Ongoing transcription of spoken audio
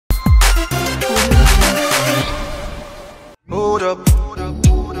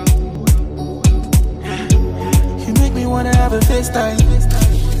waistline.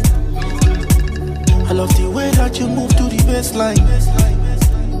 I love the way that you move to the baseline.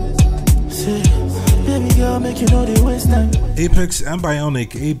 Say, baby girl, make you know the waistline. Apex and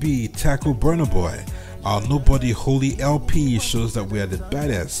Bionic AB tackle Burna Boy. Our Nobody Holy LP shows that we are the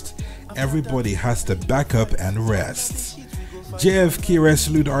baddest. Everybody has to back up and rest. JFK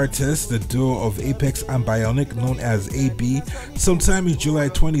Resolute Artists, the duo of Apex and Bionic known as AB, sometime in July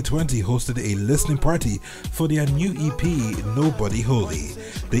 2020 hosted a listening party for their new EP, Nobody Holy.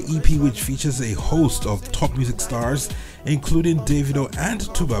 The EP, which features a host of top music stars including Davido and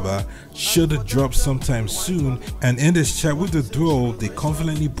Tubaba, should drop sometime soon, and in this chat with the duo, they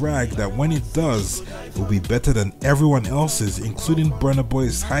confidently brag that when it does, it will be better than everyone else's, including Burna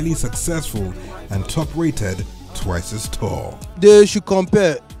Boy's highly successful and top-rated Twice as Tall. They should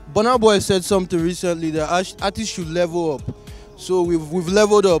compare. Burna Boy said something recently that artists should level up. So we've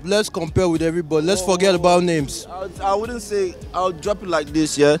leveled up. Let's compare with everybody. Let's forget about names. I wouldn't say, I'll drop it like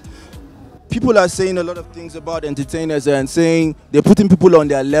this, yeah. People are saying a lot of things about entertainers and saying they're putting people on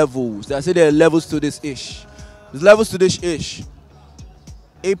their levels. They say there are levels to this ish. There's levels to this ish.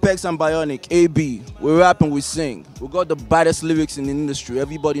 Apex and Bionic, AB, we rap and we sing. We got the baddest lyrics in the industry.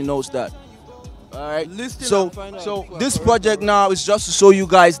 Everybody knows that. All right. So this project now is just to show you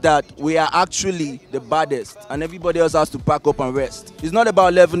guys that we are actually the baddest, and everybody else has to pack up and rest. It's not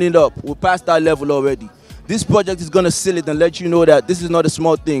about leveling up. We're past that level already. This project is gonna seal it and let you know that this is not a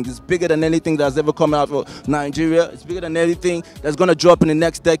small thing. It's bigger than anything that's ever come out of Nigeria. It's bigger than anything that's gonna drop in the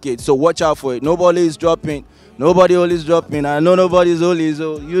next decade. So watch out for it. Nobody is dropping. Nobody only is dropping. I know nobody's holy,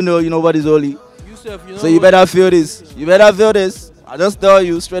 so you know nobody's holy. So you better feel this. You better feel this. I just tell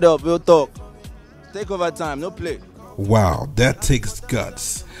you straight up, we'll talk. Take over time, no play. Wow, that takes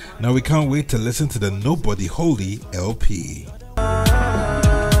guts. Now we can't wait to listen to the Nobody Holy LP.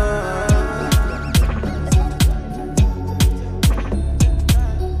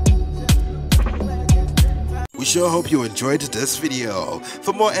 We sure hope you enjoyed this video.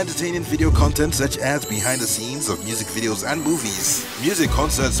 For more entertaining video content such as behind the scenes of music videos and movies, music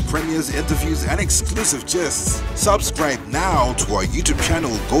concerts, premieres, interviews, and exclusive gists, subscribe now to our YouTube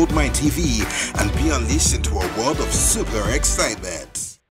channel Goldmynetv and be unleashed into a world of super excitement.